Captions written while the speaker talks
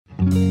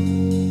Hello,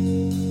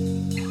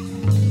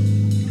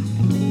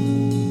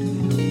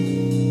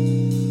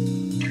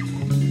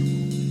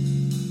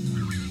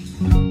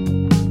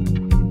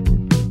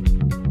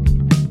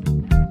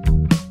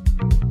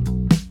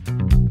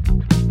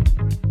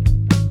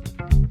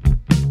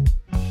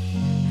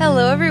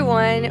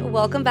 everyone.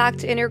 Welcome back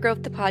to Inner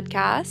Growth, the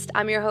podcast.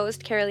 I'm your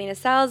host, Carolina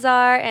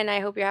Salazar, and I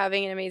hope you're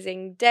having an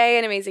amazing day,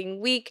 an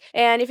amazing week.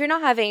 And if you're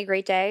not having a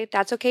great day,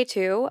 that's okay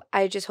too.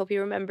 I just hope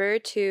you remember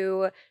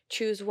to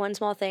choose one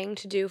small thing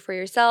to do for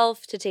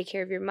yourself, to take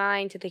care of your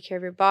mind, to take care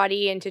of your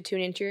body, and to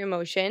tune into your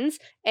emotions.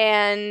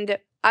 And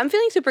I'm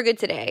feeling super good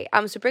today.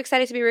 I'm super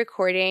excited to be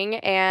recording,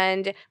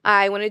 and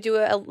I want to do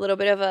a little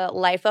bit of a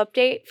life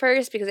update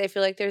first because I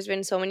feel like there's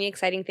been so many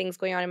exciting things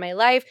going on in my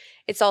life.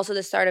 It's also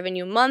the start of a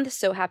new month,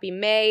 so happy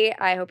May.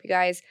 I hope you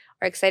guys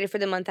are excited for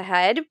the month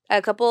ahead.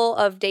 A couple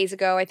of days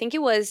ago, I think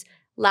it was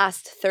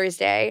last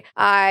Thursday,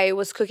 I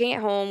was cooking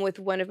at home with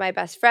one of my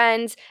best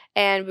friends,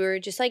 and we were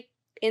just like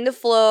in the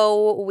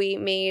flow. We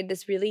made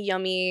this really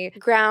yummy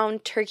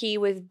ground turkey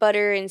with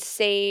butter and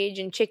sage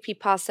and chickpea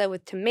pasta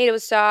with tomato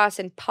sauce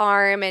and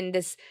parm and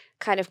this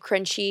kind of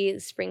crunchy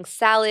spring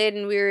salad.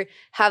 And we were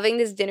having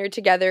this dinner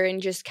together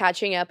and just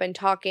catching up and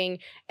talking.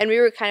 And we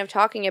were kind of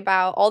talking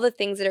about all the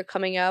things that are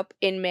coming up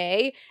in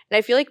May. And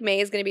I feel like May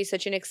is going to be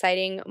such an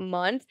exciting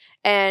month.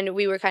 And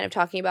we were kind of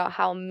talking about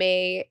how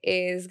May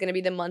is going to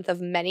be the month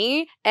of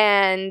many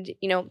and,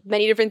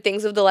 many different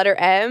things of the letter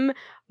M,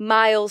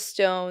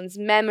 milestones,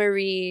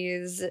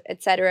 memories,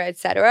 etc.,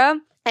 etc.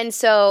 And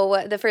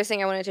so the first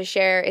thing I wanted to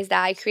share is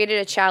that I created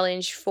a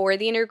challenge for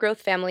the Inner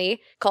Growth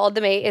family called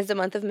the May is the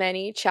Month of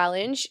Many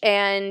Challenge.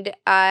 And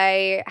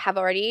I have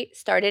already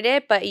started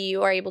it, but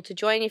you are able to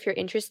join if you're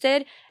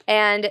interested.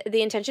 And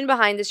the intention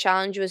behind this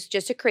challenge was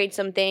just to create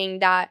something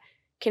that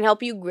can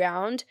help you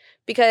ground,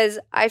 because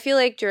I feel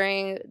like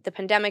during the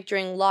pandemic,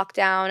 during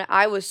lockdown,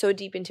 I was so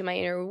deep into my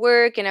inner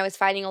work and I was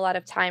finding a lot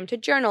of time to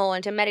journal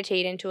and to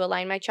meditate and to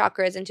align my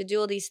chakras and to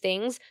do all these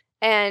things.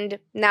 And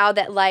now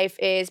that life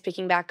is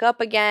picking back up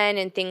again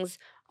and things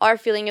are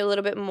feeling a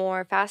little bit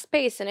more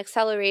fast-paced and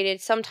accelerated,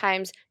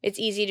 sometimes it's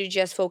easy to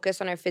just focus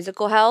on our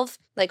physical health,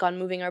 like on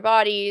moving our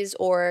bodies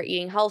or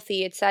eating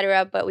healthy,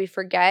 etc., but we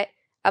forget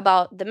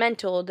about the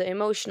mental, the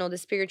emotional, the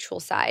spiritual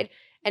side.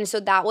 And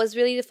so that was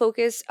really the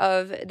focus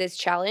of this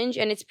challenge,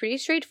 and it's pretty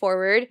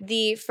straightforward.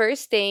 The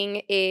first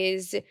thing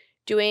is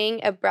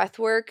doing a breath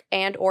work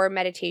and or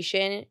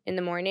meditation in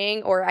the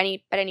morning or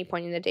at any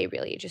point in the day,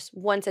 really, just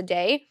once a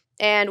day.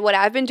 And what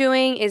I've been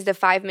doing is the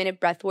 5-minute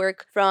breath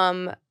work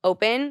from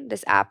Open,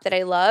 this app that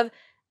I love.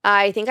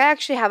 I think I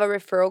actually have a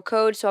referral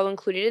code, so I'll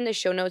include it in the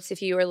show notes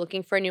if you are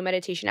looking for a new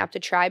meditation app to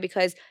try,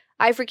 because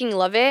I freaking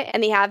love it.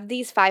 And they have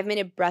these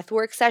 5-minute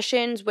breathwork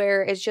sessions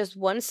where it's just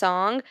one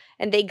song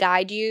and they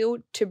guide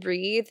you to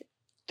breathe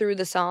through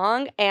the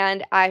song.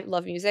 And I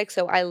love music,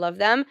 so I love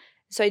them.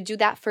 So I do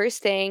that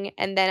first thing,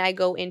 and then I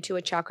go into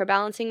a chakra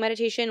balancing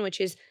meditation,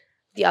 which is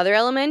the other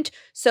element.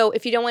 So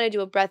if you don't want to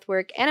do a breath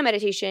work and a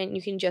meditation,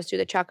 you can just do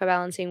the chakra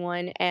balancing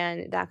one,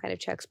 and that kind of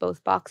checks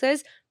both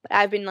boxes. But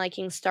I've been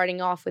liking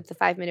starting off with the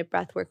 5-minute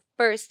breath work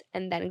first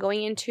and then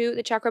going into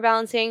the chakra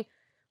balancing,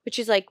 which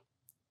is like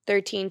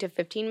 13 to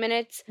 15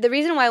 minutes. The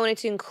reason why I wanted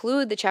to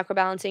include the chakra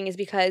balancing is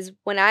because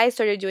when I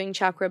started doing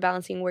chakra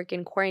balancing work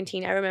in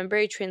quarantine, I remember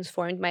it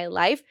transformed my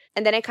life.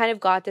 And then I kind of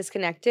got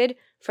disconnected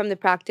from the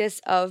practice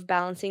of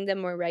balancing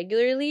them more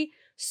regularly.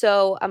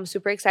 So I'm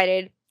super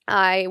excited.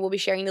 I will be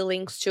sharing the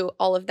links to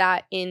all of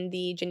that in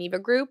the Geneva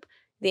group,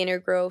 the Inner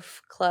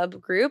Growth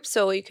Club group.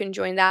 So you can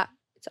join that.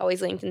 It's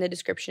always linked in the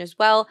description as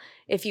well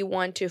if you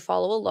want to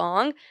follow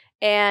along.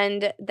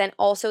 And then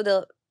also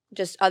the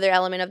just other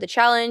element of the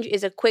challenge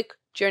is a quick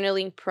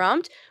journaling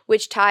prompt,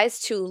 which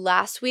ties to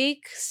last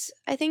week's,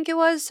 I think it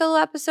was, solo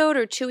episode,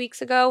 or 2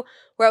 weeks ago,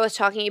 where I was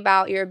talking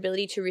about your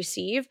ability to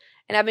receive.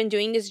 And I've been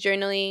doing this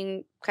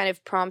journaling kind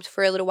of prompt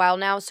for a little while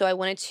now, so I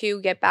wanted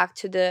to get back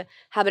to the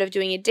habit of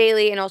doing it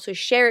daily and also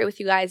share it with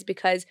you guys,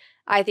 because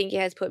I think it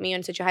has put me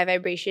on such a high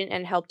vibration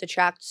and helped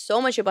attract so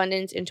much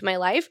abundance into my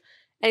life.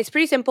 And it's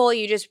pretty simple.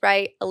 You just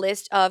write a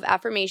list of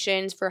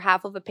affirmations for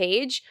half of a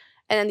page,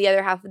 and then the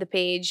other half of the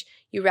page,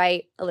 you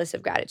write a list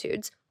of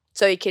gratitudes.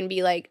 So it can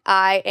be like,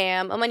 I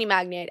am a money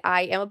magnet,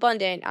 I am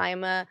abundant, I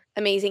am an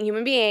amazing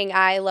human being,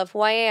 I love who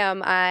I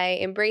am, I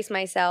embrace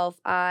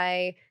myself,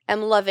 I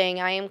am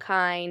loving, I am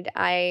kind,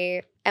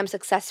 I am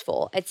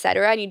successful,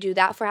 etc. And you do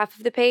that for half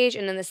of the page,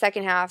 and then the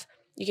second half,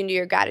 you can do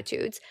your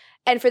gratitudes.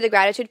 And for the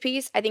gratitude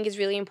piece, I think it's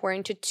really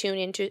important to tune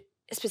into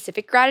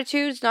specific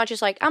gratitudes, not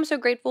just like, I'm so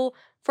grateful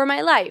for my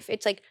life.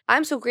 It's like,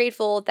 I'm so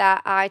grateful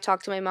that I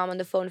talked to my mom on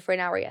the phone for an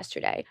hour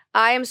yesterday.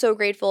 I am so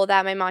grateful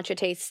that my matcha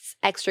tastes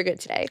extra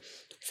good today.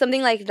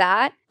 Something like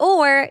that.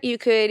 Or you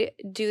could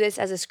do this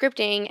as a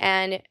scripting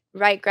and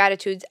write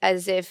gratitudes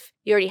as if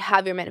you already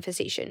have your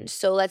manifestation.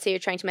 So let's say you're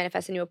trying to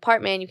manifest a new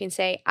apartment. You can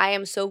say, I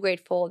am so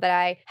grateful that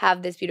I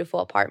have this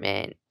beautiful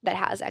apartment. that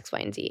has X, Y,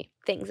 and Z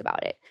things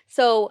about it.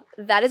 So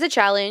that is a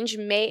challenge.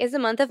 May is a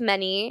month of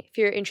many. If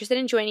you're interested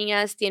in joining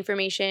us, the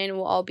information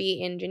will all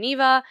be in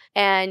Geneva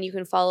and you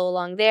can follow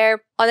along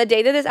there. On the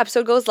day that this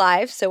episode goes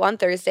live, so on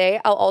Thursday,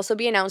 I'll also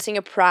be announcing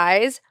a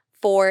prize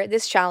for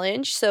this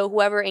challenge. So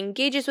whoever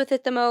engages with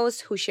it the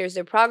most, who shares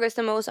their progress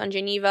the most on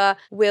Geneva,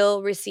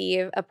 will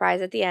receive a prize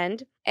at the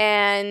end.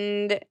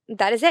 And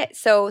that is it.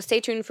 So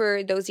stay tuned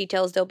for those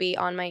details. They'll be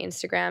on my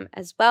Instagram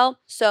as well.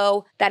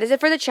 So that is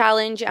it for the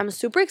challenge. I'm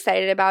super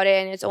excited about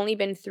it. And it's only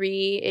been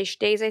 3-ish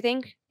days, I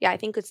think. Yeah, I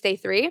think it's day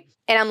 3.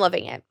 And I'm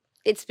loving it.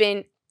 It's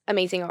been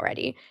amazing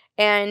already.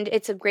 And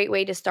it's a great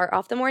way to start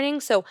off the morning.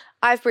 So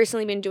I've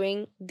personally been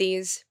doing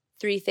these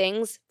 3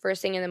 things first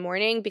thing in the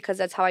morning because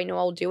that's how I know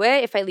I'll do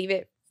it. If I leave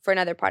it for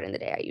another part in the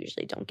day, I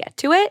usually don't get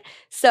to it.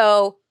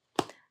 So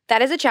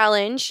that is a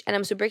challenge, and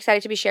I'm super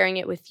excited to be sharing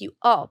it with you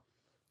all.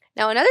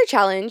 Now, another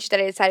challenge that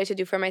I decided to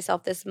do for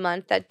myself this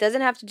month that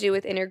doesn't have to do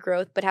with inner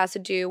growth, but has to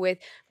do with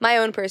my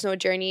own personal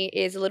journey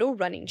is a little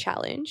running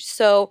challenge.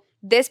 So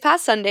this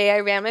past Sunday, I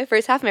ran my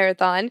first half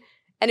marathon,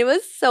 and it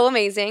was so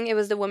amazing. It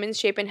was the Women's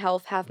Shape and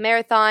Health Half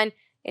Marathon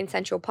in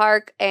Central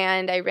Park,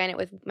 and I ran it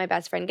with my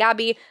best friend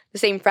Gabby, the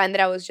same friend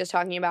that I was just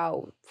talking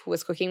about who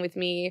was cooking with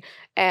me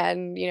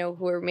and, you know,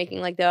 who were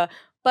making like the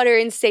butter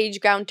and sage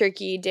ground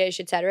turkey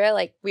dish, etc.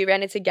 Like we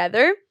ran it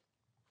together.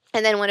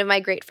 And then one of my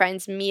great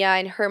friends, Mia,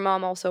 and her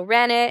mom also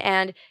ran it,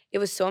 and it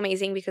was so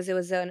amazing because it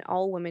was an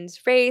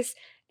all-women's race,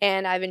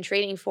 and I've been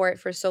training for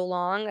it for so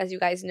long, as you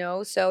guys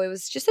know, so it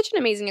was just such an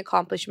amazing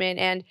accomplishment,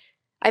 and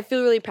I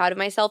feel really proud of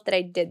myself that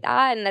I did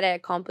that and that I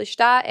accomplished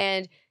that,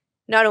 and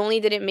not only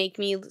did it make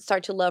me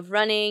start to love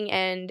running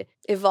and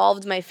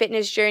evolved my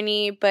fitness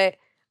journey, but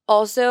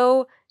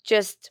also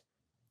just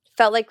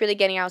felt like really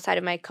getting outside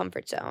of my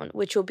comfort zone,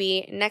 which will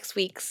be next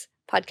week's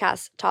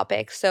podcast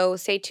topic. So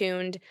stay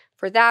tuned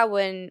for that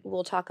when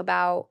we'll talk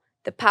about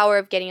the power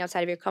of getting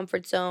outside of your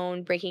comfort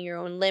zone, breaking your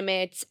own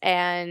limits,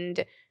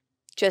 and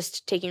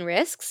just taking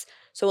risks.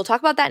 So we'll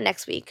talk about that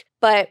next week.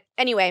 But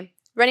anyway,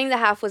 running the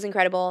half was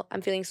incredible.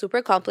 I'm feeling super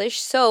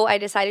accomplished. So I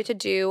decided to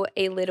do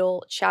a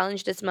little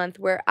challenge this month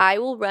where I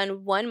will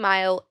run 1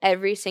 mile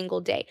every single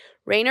day.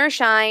 Rain or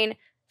shine,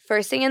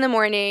 first thing in the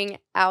morning,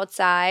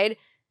 outside.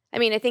 I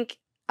mean, I think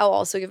I'll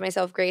also give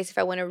myself grace if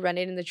I want to run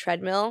it in the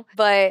treadmill.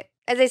 But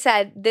as I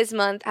said, this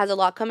month has a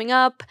lot coming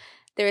up.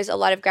 There's a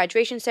lot of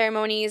graduation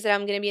ceremonies that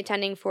I'm going to be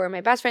attending for my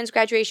best friend's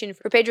graduation,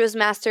 for Pedro's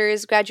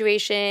master's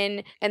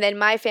graduation, and then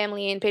my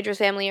family and Pedro's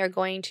family are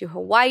going to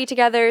Hawaii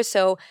together.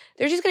 So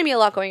there's just going to be a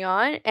lot going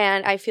on,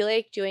 and I feel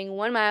like doing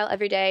 1 mile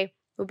every day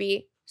will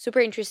be super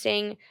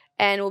interesting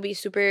and will be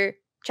super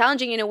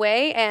challenging in a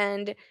way,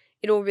 and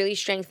it will really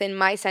strengthen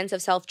my sense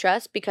of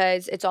self-trust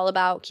because it's all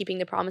about keeping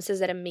the promises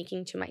that I'm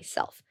making to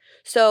myself.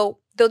 So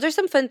those are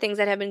some fun things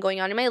that have been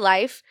going on in my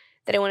life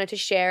that I wanted to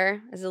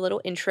share as a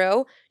little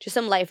intro, just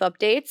some life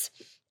updates.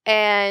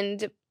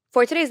 And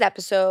for today's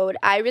episode,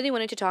 I really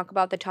wanted to talk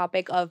about the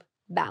topic of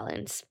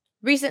balance.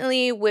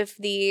 Recently, with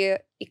the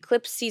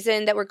eclipse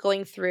season that we're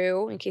going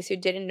through, in case you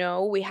didn't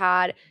know, we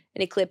had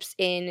an eclipse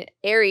in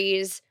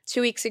Aries 2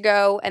 weeks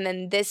ago. And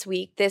then this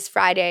week, this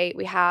Friday,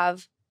 we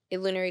have a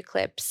lunar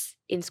eclipse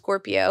in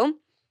Scorpio.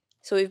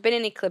 So we've been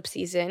in eclipse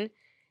season.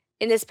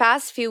 In this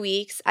past few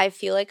weeks, I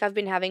feel like I've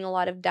been having a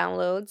lot of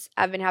downloads.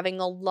 I've been having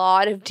a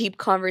lot of deep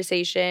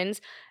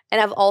conversations. And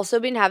I've also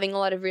been having a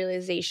lot of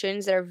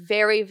realizations that are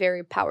very,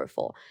 very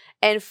powerful.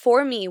 And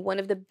for me, one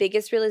of the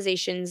biggest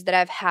realizations that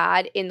I've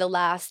had in the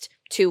last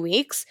 2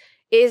 weeks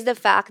is the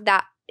fact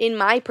that in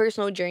my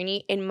personal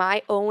journey, in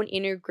my own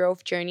inner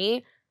growth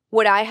journey,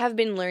 what I have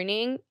been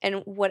learning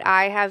and what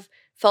I have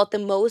felt the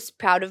most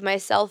proud of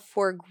myself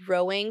for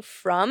growing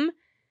from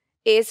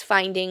is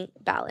finding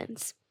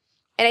balance.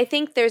 And I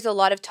think there's a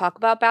lot of talk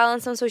about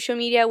balance on social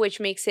media, which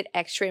makes it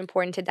extra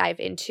important to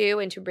dive into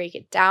and to break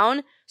it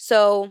down.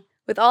 So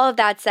with all of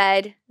that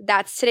said,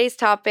 that's today's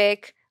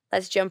topic.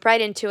 Let's jump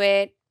right into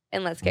it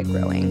and let's get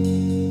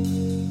growing.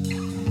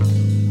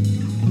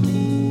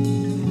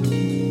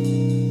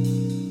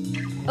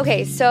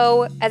 Okay,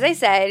 so as I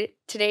said,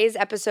 today's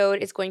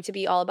episode is going to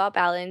be all about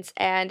balance.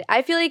 And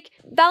I feel like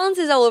balance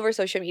is all over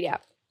social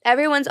media.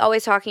 Everyone's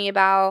always talking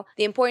about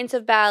the importance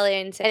of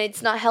balance, and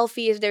it's not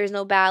healthy if there's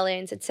no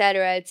balance,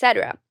 etc.,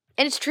 etc.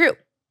 And it's true.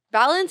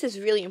 Balance is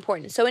really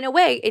important. So in a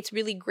way, it's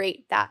really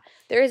great that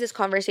there is this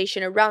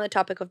conversation around the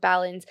topic of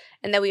balance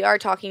and that we are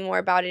talking more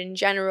about it in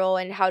general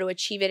and how to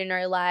achieve it in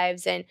our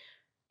lives and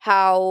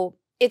how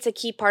it's a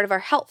key part of our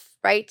health,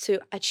 right? To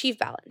achieve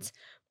balance.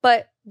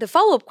 But the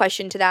follow-up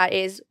question to that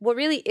is, what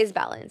really is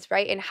balance,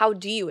 right? And how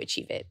do you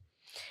achieve it?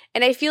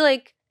 And I feel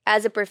like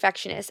as a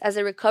perfectionist, as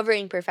a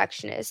recovering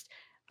perfectionist,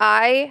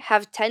 I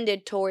have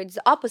tended towards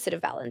the opposite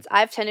of balance.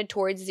 I've tended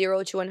towards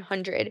 0 to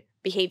 100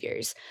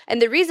 behaviors.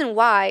 And the reason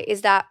why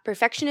is that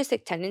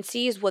perfectionistic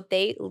tendencies, what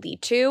they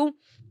lead to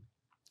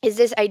is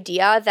this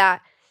idea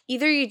that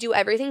either you do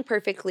everything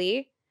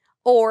perfectly,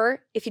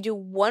 or if you do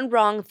one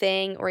wrong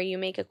thing, or you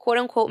make a quote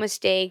unquote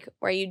mistake,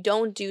 or you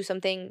don't do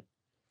something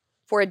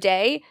for a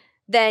day,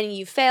 then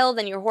you fail,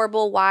 then you're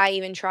horrible, why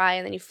even try?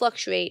 And then you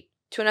fluctuate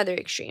to another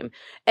extreme.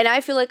 And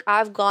I feel like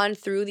I've gone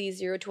through these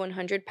 0 to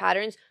 100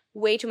 patterns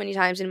way too many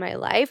times in my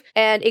life.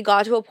 And it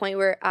got to a point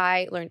where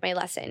I learned my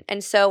lesson.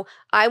 And so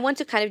I want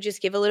to kind of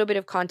just give a little bit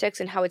of context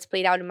and how it's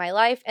played out in my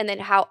life, and then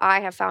how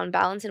I have found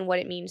balance and what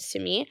it means to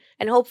me.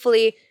 And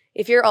hopefully,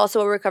 if you're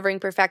also a recovering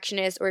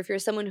perfectionist, or if you're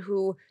someone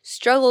who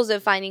struggles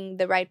with finding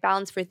the right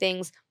balance for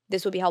things,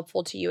 this will be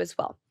helpful to you as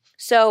well.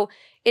 So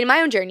in my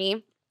own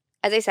journey,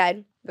 as I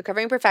said,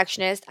 recovering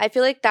perfectionist, I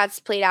feel like that's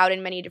played out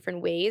in many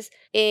different ways.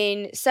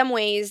 In some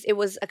ways, it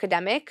was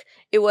academic.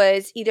 It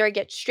was either I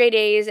get straight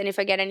A's, and if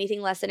I get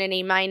anything less than an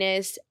A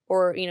minus,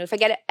 or, if I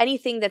get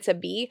anything that's a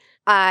B,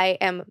 I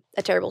am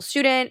a terrible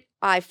student.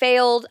 I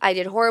failed. I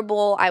did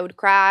horrible. I would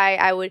cry.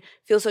 I would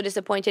feel so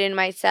disappointed in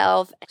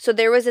myself. So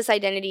there was this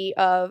identity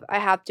of I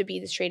have to be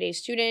the straight A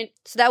student.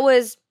 So that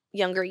was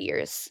younger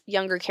years,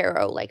 younger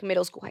Caro, like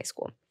middle school, high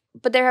school.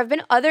 But there have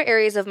been other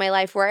areas of my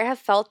life where I have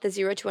felt the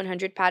 0 to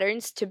 100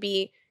 patterns to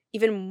be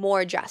even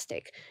more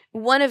drastic.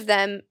 One of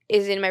them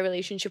is in my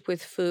relationship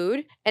with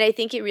food. And I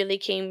think it really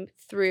came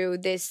through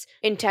this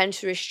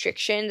intense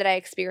restriction that I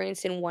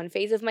experienced in one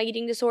phase of my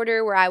eating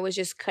disorder, where I was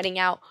just cutting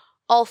out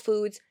all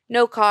foods,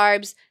 no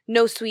carbs,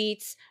 no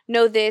sweets,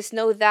 no this,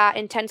 no that,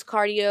 intense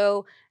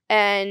cardio.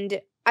 And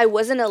I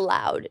wasn't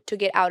allowed to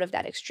get out of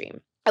that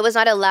extreme. I was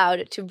not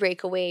allowed to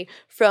break away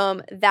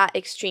from that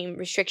extreme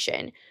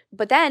restriction.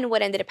 But then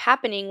what ended up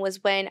happening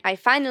was when I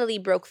finally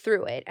broke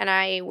through it, and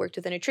I worked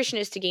with a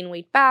nutritionist to gain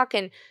weight back.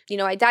 And,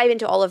 I dive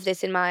into all of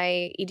this in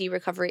my ED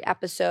recovery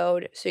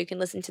episode, so you can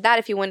listen to that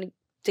if you want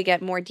to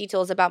get more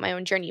details about my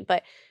own journey.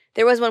 But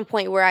there was one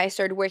point where I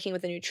started working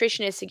with a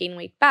nutritionist to gain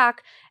weight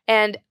back.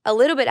 And a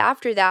little bit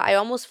after that, I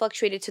almost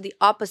fluctuated to the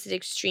opposite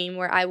extreme,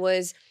 where I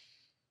was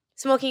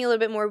smoking a little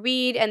bit more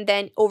weed and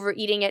then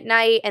overeating at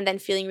night, and then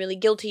feeling really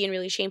guilty and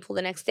really shameful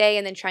the next day,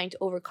 and then trying to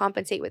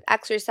overcompensate with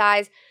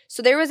exercise.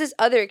 So there was this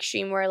other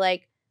extreme where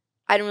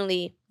I don't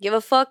really give a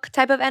fuck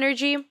type of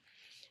energy.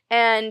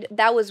 And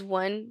that was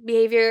one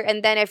behavior.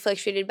 And then I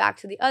fluctuated back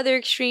to the other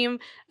extreme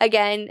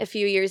again a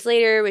few years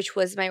later, which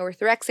was my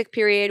orthorexic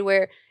period,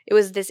 where it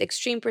was this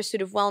extreme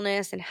pursuit of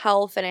wellness and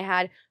health. And I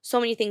had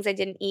so many things I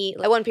didn't eat.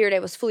 Like one period I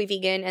was fully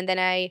vegan, and then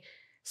I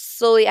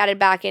slowly added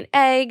back in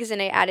eggs, and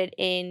I added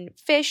in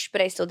fish,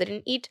 but I still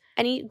didn't eat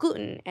any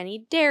gluten,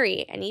 any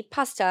dairy, any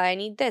pasta,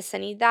 any this,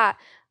 any that.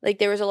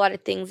 There was a lot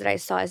of things that I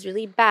saw as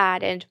really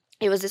bad, and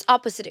it was this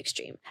opposite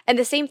extreme. And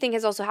the same thing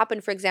has also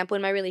happened, for example,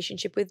 in my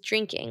relationship with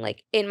drinking.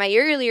 In my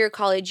earlier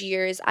college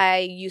years, I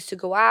used to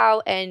go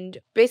out and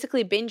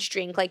basically binge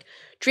drink,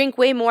 drink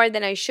way more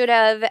than I should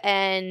have,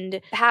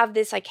 and have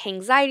this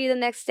anxiety the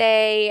next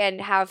day, and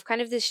have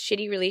kind of this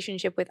shitty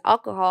relationship with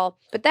alcohol.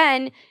 But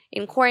then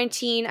in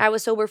quarantine, I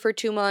was sober for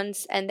 2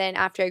 months. And then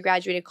after I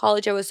graduated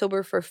college, I was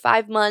sober for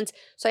 5 months.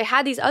 So I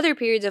had these other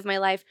periods of my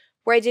life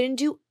where I didn't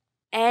do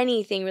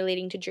anything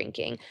relating to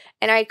drinking.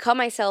 And I cut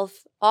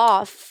myself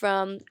off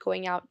from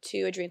going out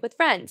to a drink with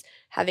friends,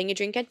 having a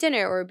drink at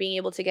dinner, or being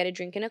able to get a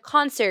drink in a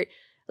concert.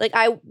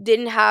 I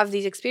didn't have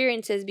these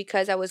experiences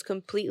because I was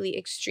completely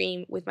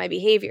extreme with my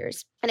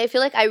behaviors. And I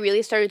feel like I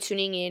really started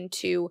tuning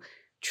into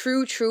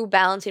true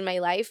balance in my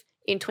life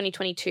in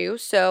 2022.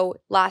 So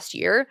last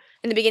year,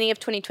 in the beginning of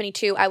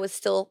 2022, I was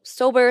still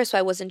sober, so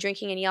I wasn't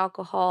drinking any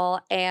alcohol.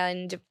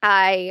 And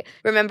I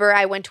remember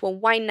I went to a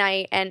wine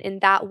night, and in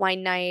that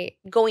wine night,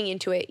 going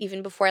into it,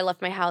 even before I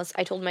left my house,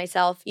 I told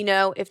myself,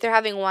 if they're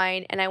having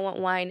wine and I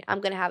want wine,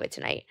 I'm going to have it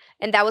tonight.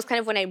 And that was kind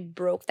of when I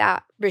broke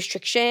that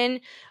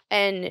restriction,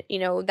 and,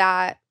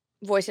 that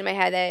voice in my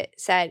head that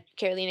said,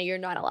 Carolina, you're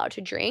not allowed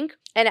to drink.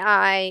 And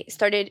I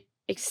started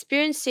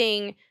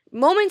experiencing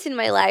moments in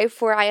my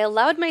life where I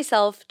allowed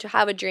myself to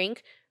have a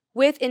drink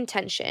with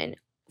intention,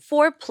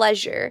 for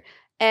pleasure,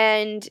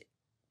 and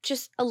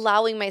just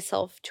allowing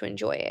myself to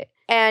enjoy it.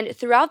 And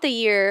throughout the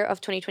year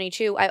of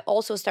 2022, I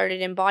also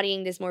started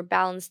embodying this more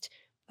balanced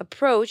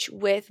approach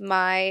with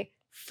my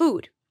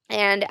food.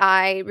 And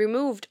I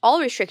removed all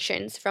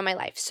restrictions from my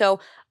life. So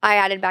I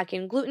added back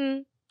in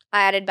gluten,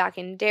 I added back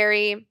in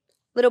dairy,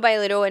 little by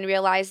little, and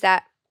realized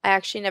that I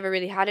actually never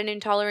really had an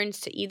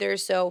intolerance to either.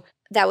 So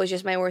that was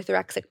just my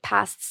orthorexic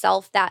past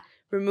self that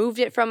removed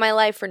it from my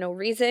life for no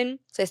reason.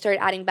 So I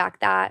started adding back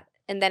that.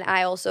 And then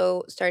I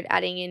also started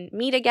adding in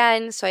meat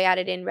again. So I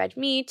added in red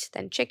meat,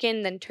 then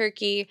chicken, then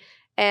turkey.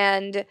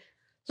 And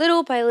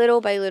little by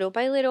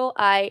little,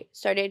 I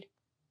started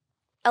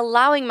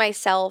allowing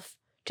myself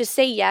to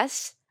say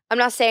yes. I'm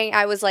not saying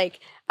I was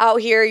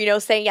out here,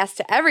 saying yes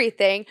to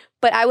everything,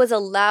 but I was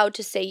allowed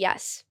to say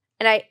yes.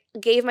 And I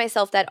gave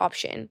myself that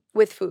option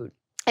with food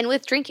and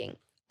with drinking.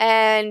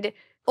 And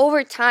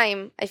over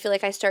time, I feel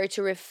like I started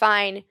to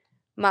refine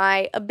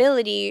my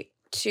ability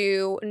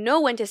to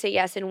know when to say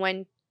yes and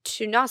when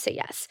to not say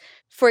yes.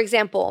 For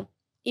example,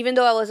 even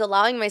though I was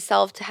allowing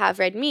myself to have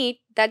red meat,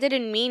 that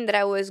didn't mean that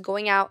I was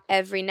going out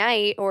every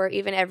night or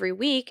even every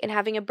week and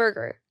having a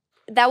burger.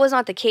 That was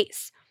not the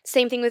case.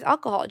 Same thing with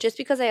alcohol. Just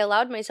because I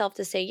allowed myself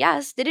to say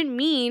yes didn't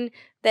mean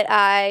that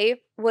I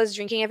was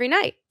drinking every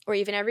night or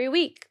even every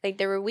week.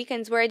 There were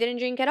weekends where I didn't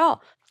drink at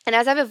all. And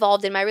as I've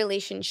evolved in my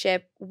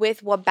relationship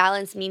with what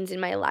balance means in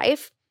my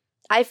life,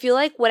 I feel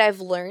like what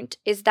I've learned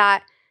is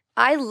that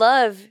I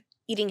love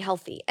eating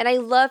healthy and I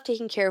love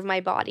taking care of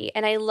my body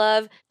and I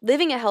love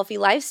living a healthy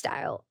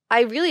lifestyle.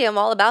 I really am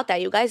all about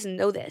that. You guys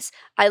know this.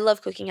 I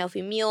love cooking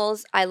healthy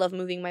meals. I love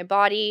moving my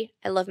body.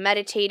 I love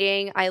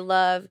meditating. I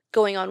love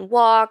going on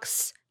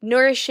walks,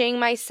 nourishing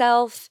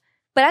myself.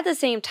 But at the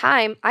same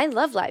time, I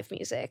love live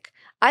music.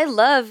 I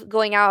love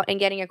going out and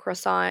getting a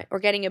croissant or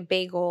getting a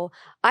bagel.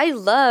 I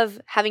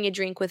love having a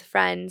drink with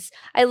friends.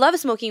 I love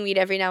smoking weed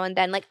every now and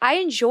then. Like, I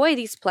enjoy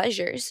these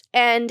pleasures.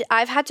 And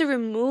I've had to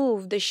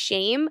remove the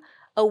shame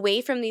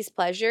away from these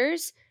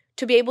pleasures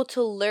to be able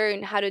to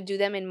learn how to do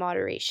them in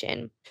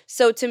moderation.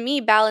 So to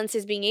me, balance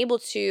is being able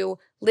to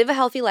live a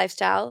healthy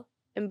lifestyle,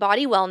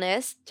 embody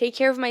wellness, take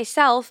care of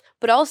myself,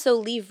 but also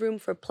leave room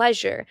for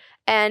pleasure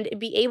and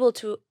be able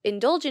to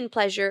indulge in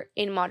pleasure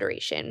in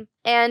moderation.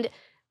 And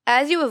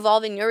as you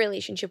evolve in your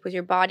relationship with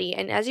your body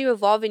and as you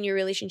evolve in your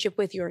relationship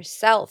with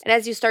yourself, and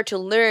as you start to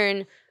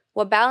learn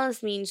what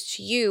balance means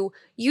to you,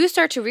 you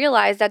start to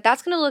realize that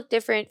that's going to look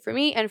different for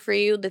me and for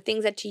you. The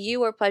things that to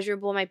you are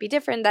pleasurable might be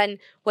different than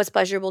what's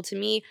pleasurable to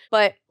me.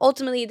 But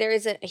ultimately, there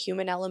is a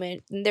human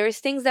element. And there's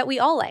things that we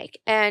all like.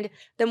 And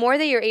the more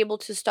that you're able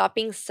to stop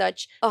being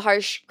such a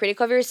harsh critic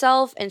of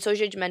yourself and so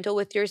judgmental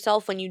with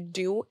yourself when you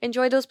do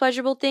enjoy those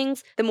pleasurable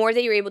things, the more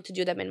that you're able to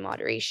do them in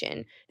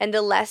moderation. And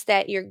the less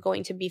that you're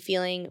going to be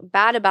feeling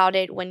bad about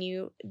it when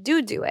you do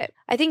it.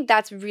 I think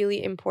that's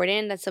really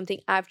important. That's something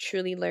I've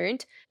truly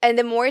learned. And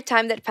the more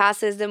time that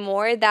passes, the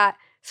more that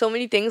so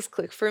many things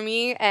click for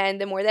me, and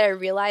the more that I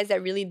realize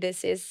that really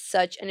this is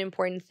such an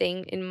important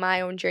thing in my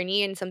own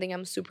journey and something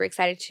I'm super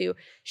excited to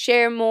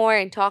share more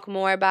and talk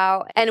more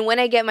about. And when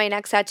I get my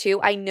next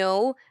tattoo, I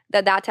know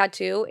that that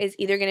tattoo is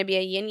either going to be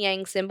a yin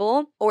yang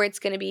symbol, or it's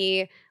going to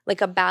be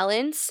like a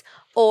balance,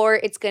 or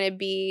it's going to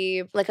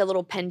be like a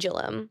little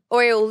pendulum,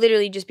 or it will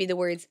literally just be the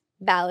words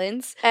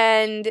balance.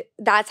 And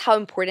that's how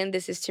important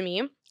this is to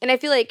me. And I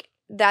feel like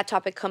that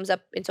topic comes up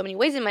in so many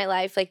ways in my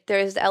life. Like,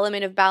 there's the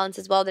element of balance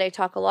as well that I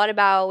talk a lot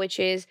about, which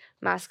is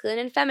masculine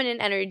and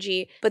feminine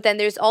energy. But then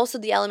there's also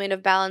the element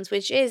of balance,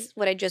 which is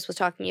what I just was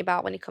talking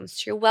about when it comes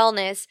to your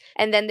wellness.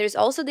 And then there's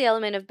also the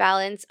element of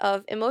balance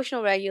of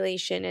emotional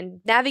regulation and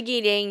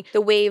navigating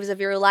the waves of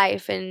your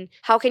life and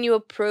how can you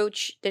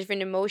approach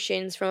different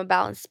emotions from a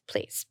balanced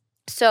place.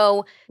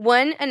 So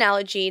one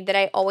analogy that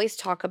I always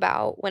talk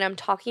about when I'm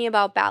talking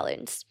about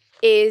balance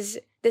is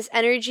this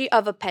energy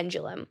of a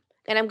pendulum.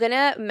 And I'm going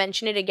to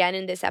mention it again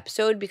in this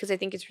episode because I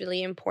think it's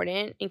really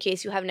important in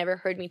case you have never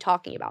heard me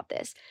talking about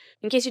this.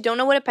 In case you don't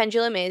know what a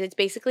pendulum is, it's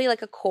basically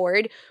like a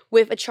cord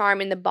with a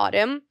charm in the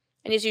bottom.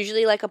 And it's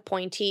usually like a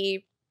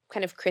pointy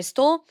kind of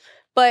crystal.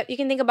 But you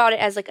can think about it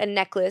as like a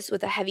necklace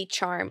with a heavy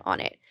charm on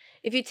it.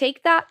 If you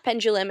take that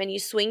pendulum and you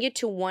swing it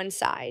to one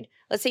side,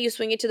 let's say you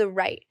swing it to the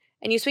right,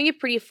 and you swing it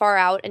pretty far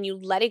out and you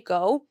let it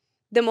go,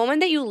 the moment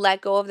that you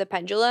let go of the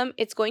pendulum,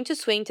 it's going to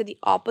swing to the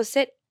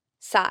opposite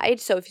side.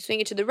 So if you swing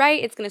it to the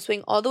right, it's going to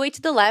swing all the way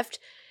to the left,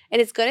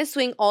 and it's going to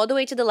swing all the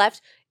way to the left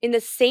in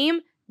the same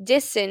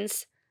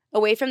distance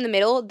away from the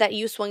middle that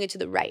you swung it to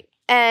the right.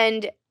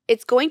 And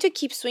it's going to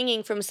keep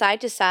swinging from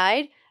side to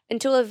side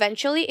until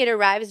eventually it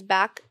arrives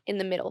back in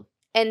the middle.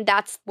 And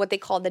that's what they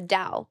call the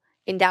Tao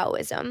in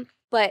Taoism.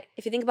 But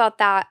if you think about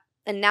that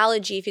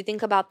analogy, if you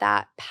think about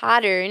that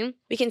pattern,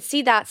 we can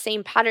see that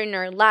same pattern in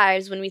our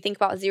lives when we think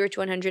about 0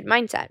 to 100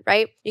 mindset,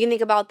 right? You can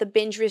think about the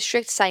binge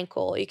restrict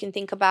cycle. You can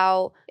think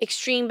about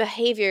extreme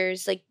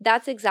behaviors. Like,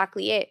 that's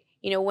exactly it.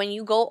 You know, when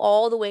you go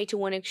all the way to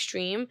one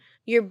extreme,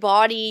 your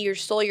body, your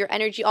soul, your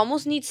energy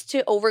almost needs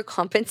to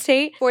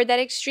overcompensate for that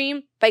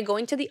extreme by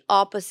going to the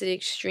opposite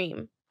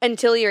extreme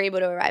until you're able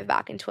to arrive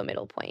back into a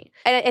middle point.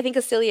 And I think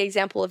a silly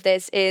example of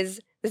this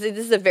is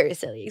a very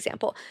silly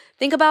example.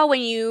 Think about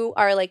when you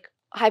are like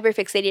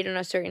hyperfixated on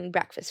a certain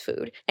breakfast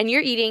food and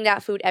you're eating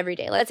that food every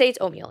day. Let's say it's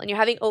oatmeal and you're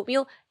having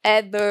oatmeal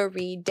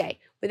every day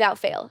without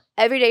fail.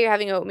 Every day you're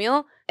having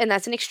oatmeal, and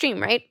that's an extreme,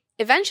 right?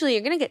 Eventually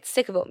you're going to get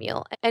sick of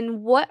oatmeal.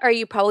 And what are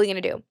you probably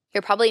going to do?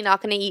 You're probably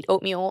not going to eat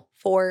oatmeal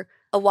for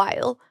a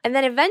while. And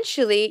then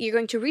eventually you're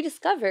going to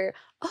rediscover,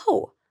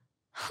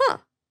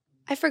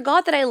 I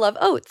forgot that I love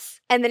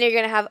oats. And then you're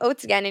going to have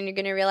oats again and you're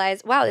going to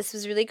realize, wow, this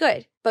was really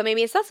good. But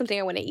maybe it's not something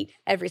I want to eat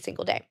every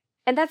single day.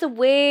 And that's a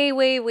way,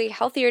 way, way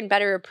healthier and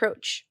better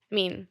approach. I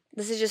mean,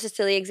 this is just a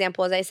silly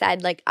example. As I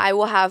said, like, I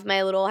will have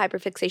my little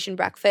hyperfixation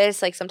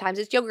breakfast. Like, sometimes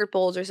it's yogurt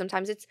bowls or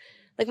sometimes it's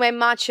like my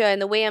matcha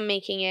and the way I'm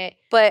making it.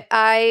 But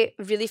I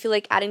really feel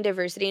like adding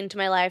diversity into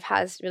my life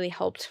has really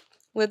helped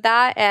with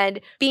that. And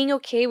being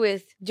okay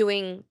with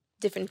doing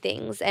different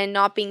things and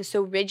not being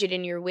so rigid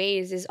in your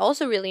ways is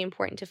also really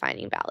important to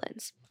finding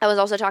balance. I was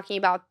also talking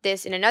about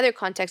this in another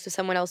context with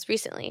someone else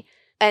recently.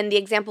 And the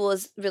example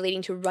is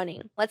relating to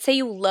running. Let's say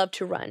you love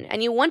to run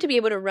and you want to be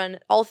able to run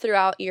all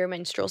throughout your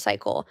menstrual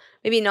cycle.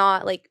 Maybe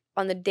not like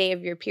on the day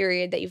of your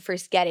period that you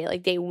first get it,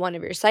 like day 1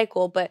 of your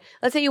cycle, but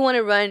let's say you want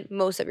to run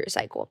most of your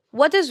cycle.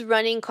 What does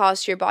running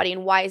cost your body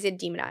and why is it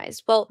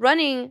demonized? Well,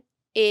 running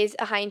is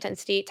a high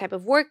intensity type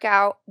of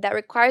workout that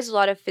requires a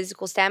lot of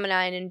physical stamina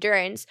and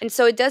endurance. And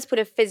so it does put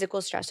a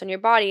physical stress on your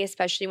body,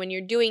 especially when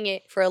you're doing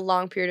it for a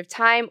long period of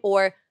time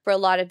or for a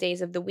lot of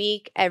days of the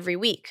week, every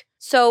week.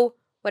 So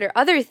what are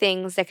other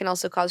things that can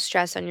also cause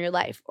stress on your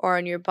life or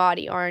on your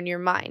body or on your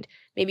mind?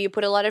 Maybe you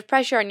put a lot of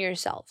pressure on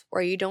yourself,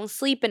 or you don't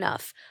sleep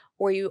enough,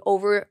 or you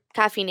over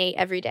caffeinate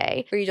every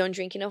day, or you don't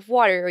drink enough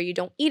water, or you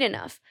don't eat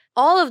enough.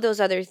 All of those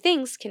other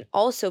things can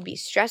also be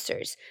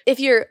stressors. If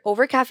you're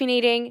over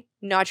caffeinating,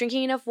 not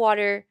drinking enough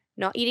water,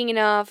 not eating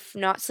enough,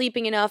 not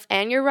sleeping enough,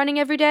 and you're running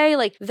every day,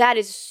 like that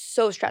is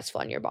so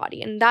stressful on your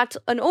body. And that's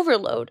an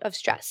overload of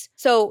stress.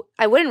 So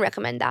I wouldn't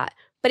recommend that.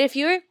 But if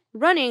you're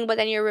running, but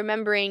then you're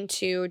remembering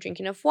to drink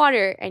enough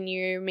water and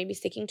you're maybe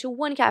sticking to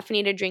one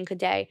caffeinated drink a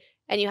day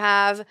and you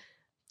have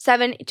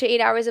 7 to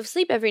 8 hours of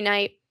sleep every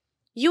night,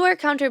 you are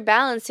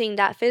counterbalancing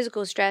that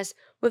physical stress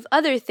with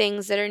other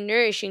things that are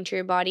nourishing to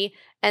your body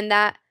and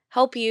that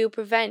help you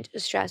prevent a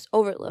stress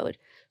overload.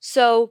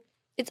 So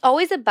it's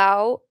always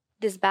about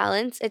this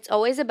balance. It's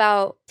always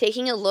about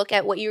taking a look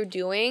at what you're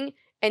doing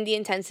and the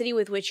intensity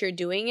with which you're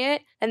doing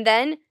it, and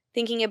then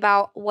thinking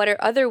about what are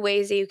other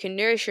ways that you can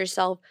nourish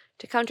yourself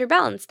to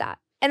counterbalance that.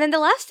 And then the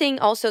last thing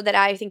also that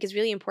I think is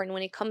really important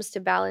when it comes to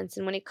balance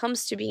and when it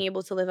comes to being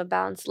able to live a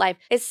balanced life,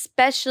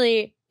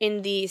 especially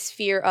in the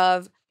sphere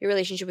of your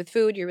relationship with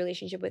food, your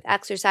relationship with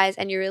exercise,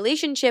 and your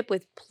relationship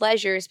with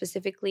pleasure,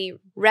 specifically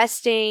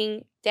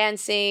resting,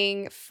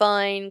 dancing,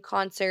 fun,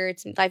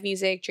 concerts, live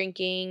music,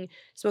 drinking,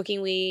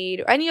 smoking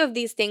weed, or any of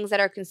these things that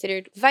are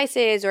considered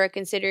vices or are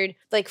considered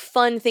like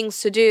fun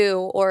things to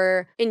do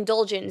or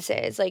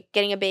indulgences, like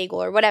getting a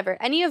bagel or whatever,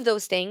 any of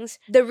those things.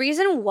 The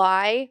reason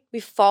why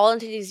we fall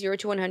into these 0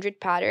 to 100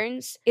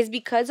 patterns is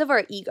because of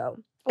our ego.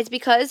 It's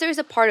because there's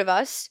a part of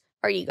us,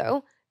 our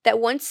ego, that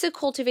wants to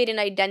cultivate an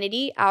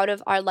identity out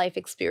of our life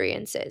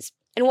experiences.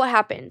 And what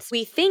happens?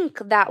 We think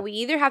that we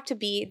either have to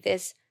be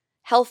this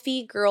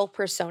healthy girl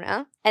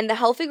persona, and the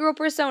healthy girl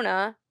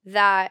persona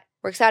that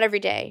works out every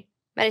day,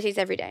 meditates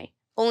every day,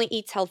 only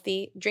eats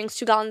healthy, drinks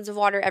 2 gallons of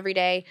water every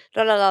day,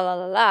 la la la la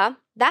la la.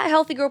 That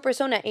healthy girl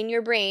persona in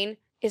your brain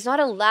is not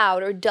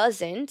allowed or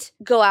doesn't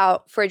go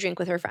out for a drink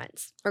with her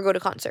friends or go to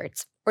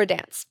concerts or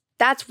dance.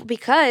 That's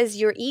because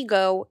your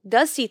ego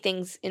does see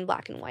things in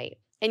black and white.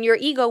 And your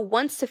ego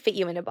wants to fit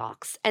you in a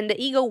box. And the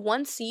ego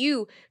wants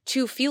you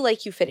to feel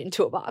like you fit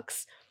into a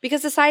box.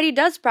 Because society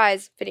does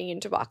prize fitting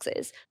into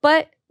boxes.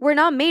 But we're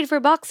not made for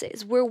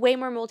boxes. We're way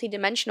more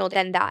multidimensional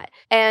than that.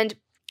 And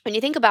when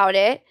you think about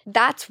it,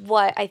 that's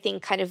what I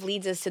think kind of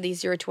leads us to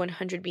these 0 to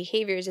 100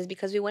 behaviors, is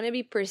because we want to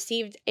be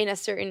perceived in a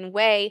certain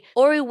way,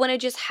 or we want to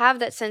just have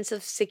that sense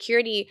of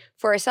security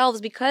for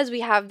ourselves because we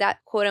have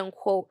that quote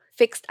unquote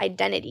fixed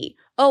identity.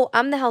 Oh,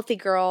 I'm the healthy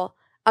girl.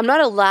 I'm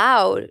not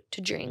allowed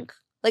to drink.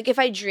 Like if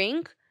I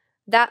drink,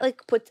 that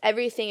like puts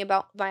everything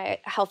about my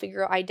healthy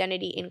girl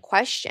identity in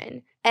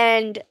question.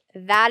 And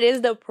that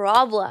is the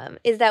problem,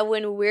 is that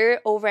when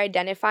we're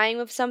over-identifying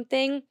with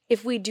something,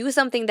 if we do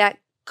something that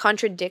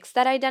contradicts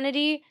that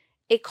identity,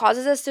 it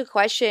causes us to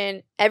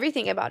question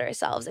everything about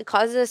ourselves. It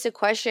causes us to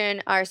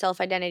question our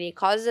self-identity. It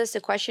causes us to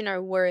question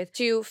our worth,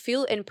 to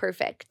feel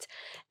imperfect.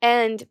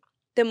 And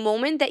the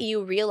moment that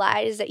you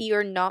realize that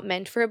you're not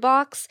meant for a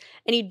box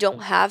and you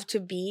don't have to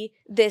be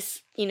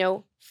this,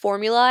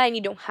 formula, and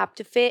you don't have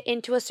to fit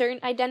into a certain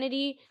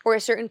identity or a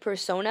certain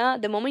persona,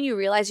 the moment you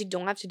realize you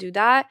don't have to do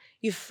that,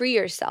 you free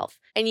yourself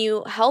and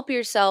you help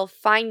yourself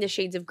find the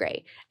shades of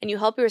gray, and you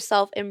help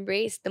yourself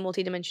embrace the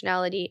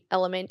multidimensionality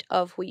element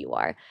of who you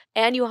are,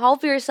 and you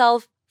help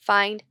yourself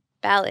find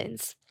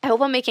balance. I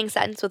hope I'm making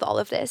sense with all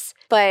of this,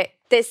 but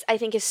this I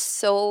think is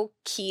so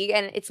key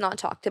and it's not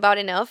talked about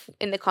enough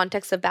in the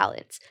context of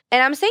balance.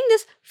 And I'm saying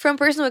this from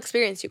personal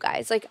experience, you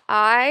guys. Like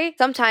I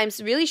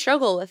sometimes really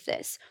struggle with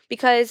this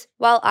because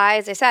while I,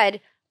 as I said,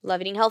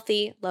 love eating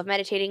healthy, love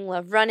meditating,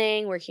 love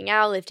running, working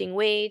out, lifting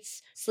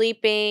weights,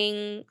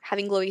 sleeping,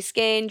 having glowy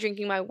skin,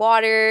 drinking my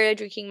water,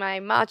 drinking my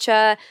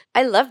matcha,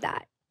 I love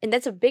that. And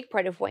that's a big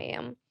part of who I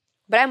am.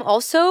 But I'm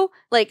also,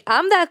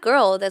 I'm that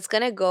girl that's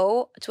going to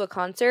go to a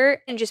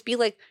concert and just be,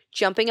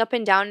 jumping up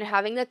and down and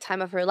having the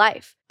time of her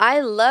life.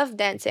 I love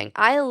dancing.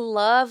 I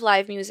love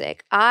live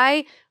music.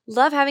 I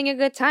love having a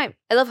good time.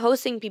 I love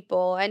hosting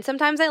people. And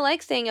sometimes I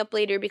like staying up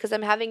later because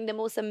I'm having the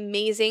most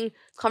amazing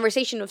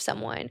conversation with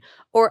someone.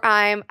 Or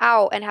I'm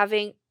out and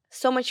having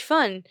so much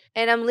fun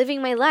and I'm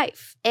living my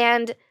life.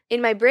 And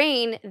in my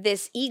brain,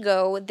 this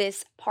ego,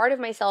 this part of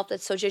myself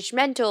that's so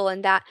judgmental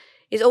and that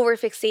is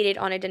over-fixated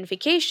on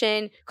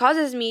identification,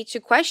 causes me to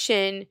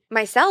question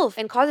myself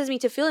and causes me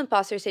to feel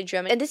imposter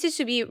syndrome. And this used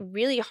to be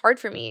really hard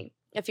for me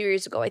a few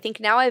years ago. I think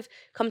now I've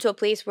come to a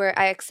place where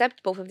I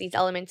accept both of these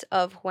elements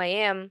of who I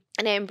am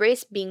and I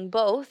embrace being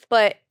both.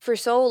 But for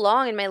so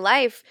long in my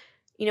life,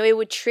 it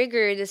would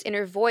trigger this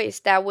inner voice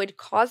that would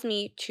cause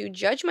me to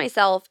judge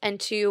myself and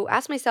to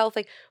ask myself,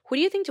 who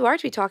do you think you are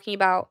to be talking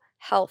about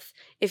health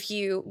if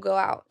you go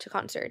out to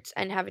concerts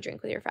and have a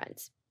drink with your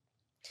friends?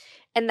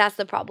 And that's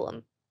the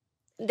problem.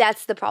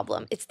 That's the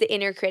problem. It's the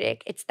inner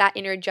critic. It's that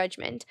inner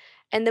judgment.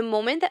 And the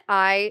moment that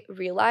I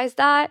realized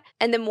that,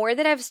 and the more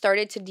that I've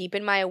started to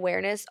deepen my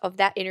awareness of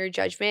that inner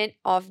judgment,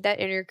 of that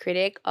inner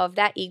critic, of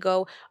that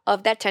ego,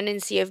 of that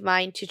tendency of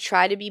mine to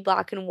try to be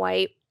black and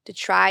white, to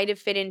try to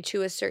fit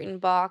into a certain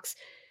box,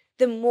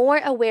 the more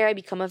aware I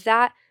become of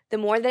that, the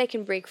more that I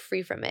can break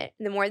free from it,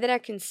 the more that I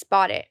can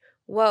spot it.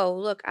 Whoa,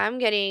 look,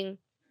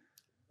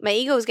 my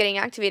ego is getting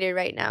activated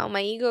right now.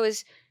 My ego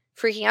is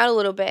freaking out a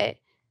little bit.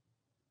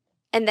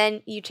 And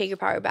then you take your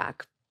power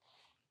back.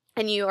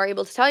 And you are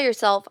able to tell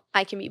yourself,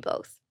 I can be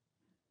both.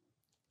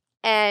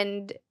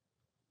 And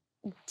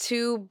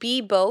to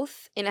be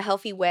both in a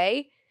healthy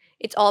way,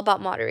 it's all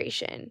about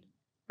moderation,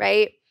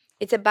 right?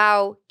 It's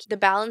about the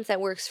balance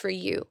that works for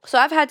you. So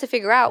I've had to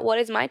figure out, what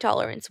is my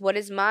tolerance? What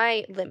is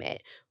my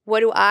limit? What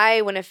do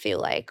I want to feel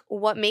like?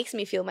 What makes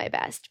me feel my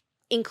best?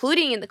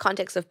 Including in the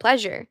context of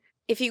pleasure.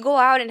 If you go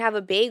out and have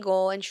a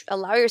bagel and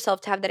allow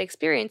yourself to have that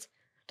experience,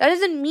 that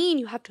doesn't mean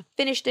you have to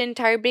finish the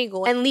entire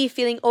bagel and leave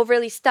feeling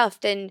overly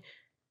stuffed and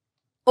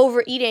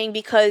overeating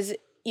because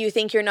you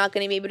think you're not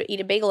going to be able to eat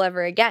a bagel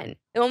ever again.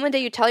 The moment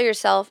that you tell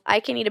yourself, I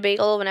can eat a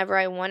bagel whenever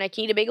I want, I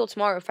can eat a bagel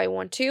tomorrow if I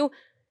want to,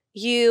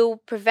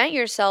 you prevent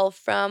yourself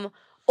from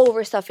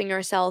overstuffing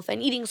yourself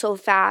and eating so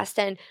fast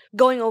and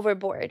going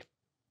overboard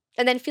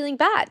and then feeling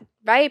bad,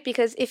 right?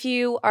 Because if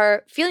you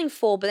are feeling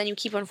full, but then you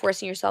keep on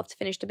forcing yourself to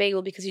finish the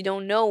bagel because you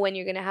don't know when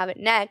you're going to have it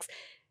next,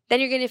 then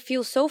you're going to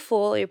feel so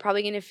full, you're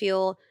probably going to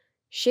feel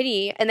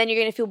shitty, and then you're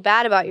going to feel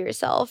bad about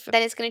yourself.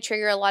 Then it's going to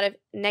trigger a lot of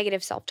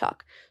negative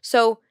self-talk.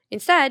 So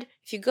instead,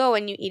 if you go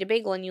and you eat a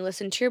bagel and you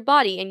listen to your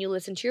body and you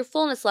listen to your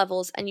fullness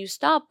levels and you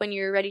stop when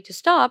you're ready to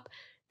stop,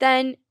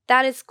 then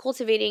that is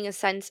cultivating a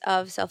sense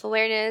of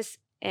self-awareness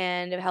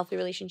and a healthy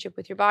relationship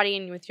with your body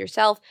and with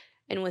yourself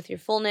and with your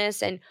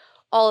fullness and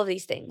all of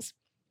these things.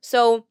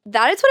 So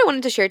that is what I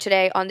wanted to share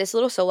today on this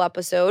little solo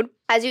episode.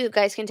 As you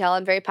guys can tell,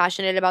 I'm very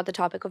passionate about the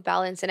topic of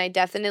balance, and I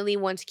definitely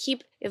want to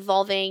keep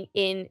evolving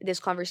in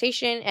this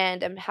conversation,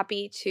 and I'm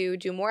happy to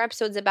do more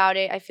episodes about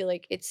it. I feel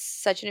like it's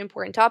such an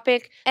important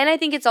topic, and I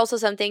think it's also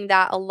something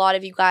that a lot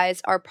of you guys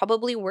are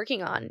probably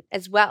working on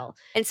as well.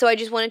 And so I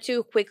just wanted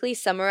to quickly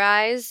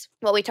summarize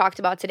what we talked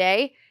about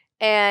today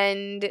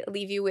and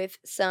leave you with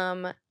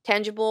some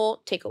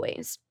tangible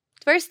takeaways.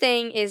 First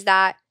thing is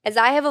that as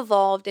I have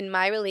evolved in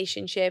my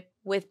relationship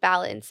with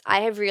balance, I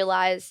have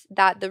realized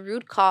that the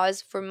root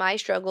cause for my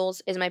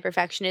struggles is my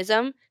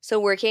perfectionism. So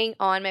working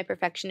on my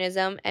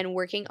perfectionism and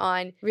working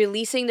on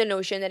releasing the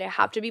notion that I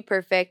have to be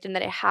perfect and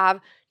that I have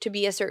to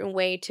be a certain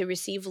way to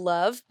receive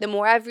love, the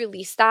more I've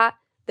released that,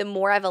 the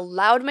more I've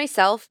allowed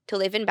myself to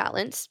live in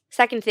balance.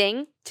 Second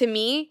thing, to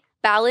me,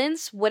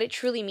 balance, what it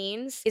truly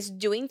means, is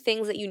doing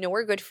things that you know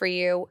are good for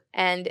you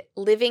and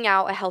living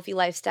out a healthy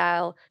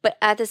lifestyle, but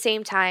at the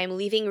same time,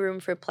 leaving room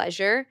for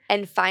pleasure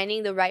and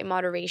finding the right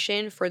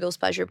moderation for those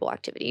pleasurable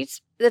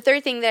activities. The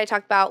third thing that I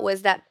talked about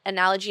was that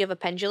analogy of a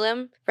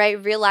pendulum,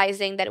 right?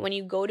 Realizing that when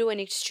you go to an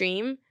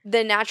extreme,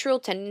 the natural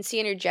tendency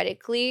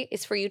energetically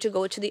is for you to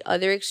go to the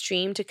other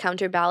extreme to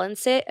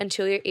counterbalance it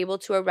until you're able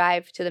to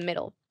arrive to the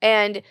middle.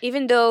 And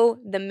even though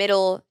the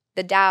middle,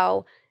 the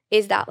Tao,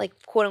 is that like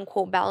quote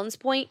unquote balance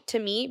point, to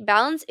me,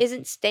 balance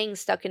isn't staying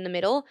stuck in the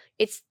middle.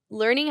 It's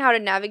learning how to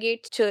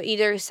navigate to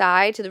either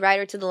side, to the right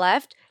or to the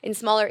left, in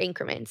smaller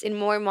increments, in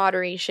more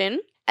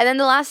moderation. And then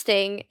the last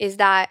thing is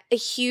that a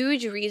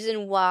huge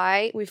reason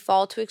why we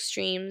fall to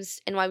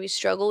extremes and why we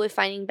struggle with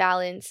finding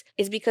balance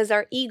is because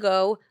our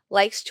ego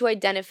likes to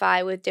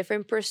identify with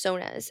different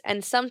personas.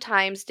 And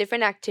sometimes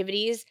different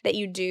activities that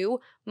you do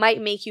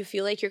might make you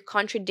feel like you're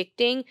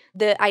contradicting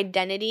the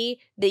identity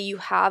that you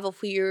have of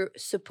who you're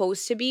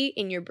supposed to be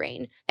in your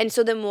brain. And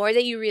so the more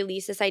that you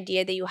release this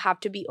idea that you have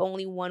to be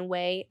only one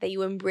way, that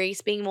you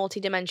embrace being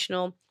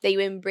multidimensional, that you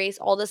embrace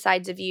all the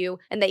sides of you,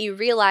 and that you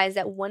realize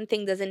that one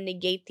thing doesn't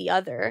negate the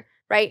other,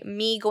 right?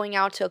 Me going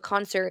out to a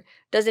concert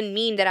doesn't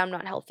mean that I'm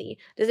not healthy,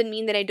 doesn't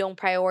mean that I don't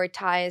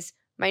prioritize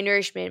my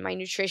nourishment, my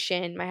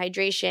nutrition, my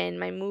hydration,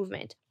 my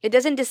movement. It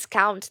doesn't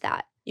discount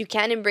that. You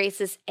can embrace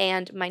this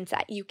and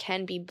mindset. You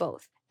can be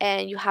both.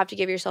 And you have to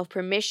give yourself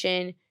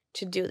permission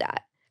to do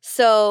that.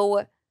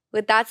 So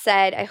with that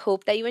said, I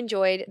hope that you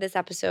enjoyed this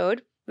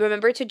episode.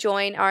 Remember to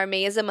join our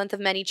May is a Month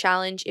of Many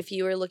challenge if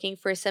you are looking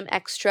for some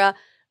extra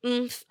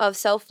oomph of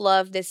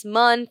self-love this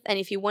month. And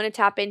if you want to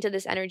tap into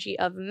this energy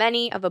of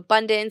many, of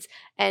abundance,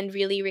 and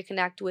really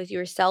reconnect with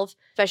yourself,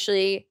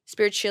 especially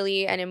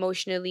spiritually and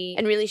emotionally,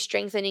 and really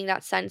strengthening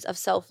that sense of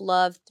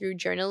self-love through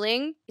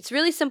journaling. It's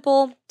really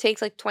simple.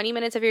 Takes like 20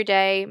 minutes of your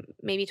day,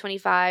 maybe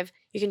 25.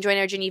 You can join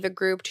our Geneva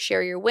group to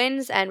share your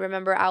wins. And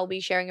remember, I'll be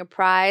sharing a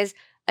prize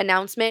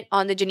announcement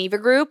on the Geneva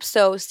group.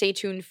 So stay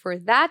tuned for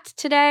that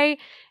today.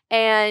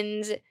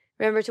 And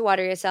remember to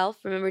water yourself.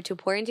 Remember to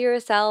pour into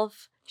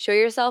yourself. Show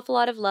yourself a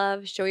lot of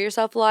love. Show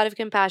yourself a lot of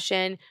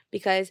compassion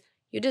because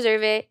you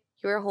deserve it.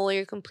 You're whole.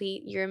 You're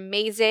complete. You're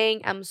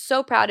amazing. I'm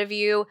so proud of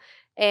you.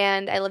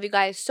 And I love you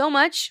guys so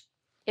much.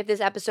 If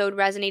this episode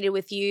resonated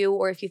with you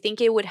or if you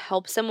think it would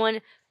help someone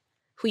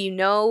who you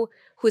know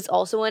who's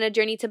also on a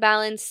journey to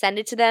balance, send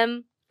it to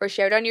them. or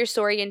share it on your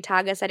story and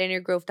tag us at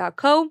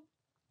innergrowth.co.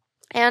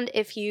 And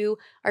if you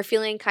are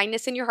feeling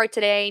kindness in your heart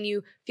today and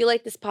you feel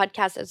like this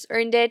podcast has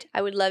earned it,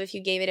 I would love if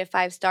you gave it a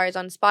 5 stars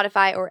on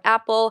Spotify or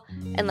Apple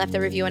and left a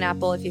review on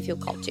Apple if you feel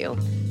called to.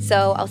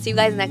 So I'll see you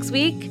guys next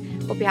week.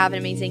 Hope you have an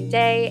amazing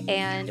day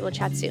and we'll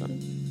chat soon.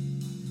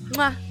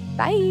 Mwah.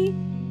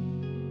 Bye.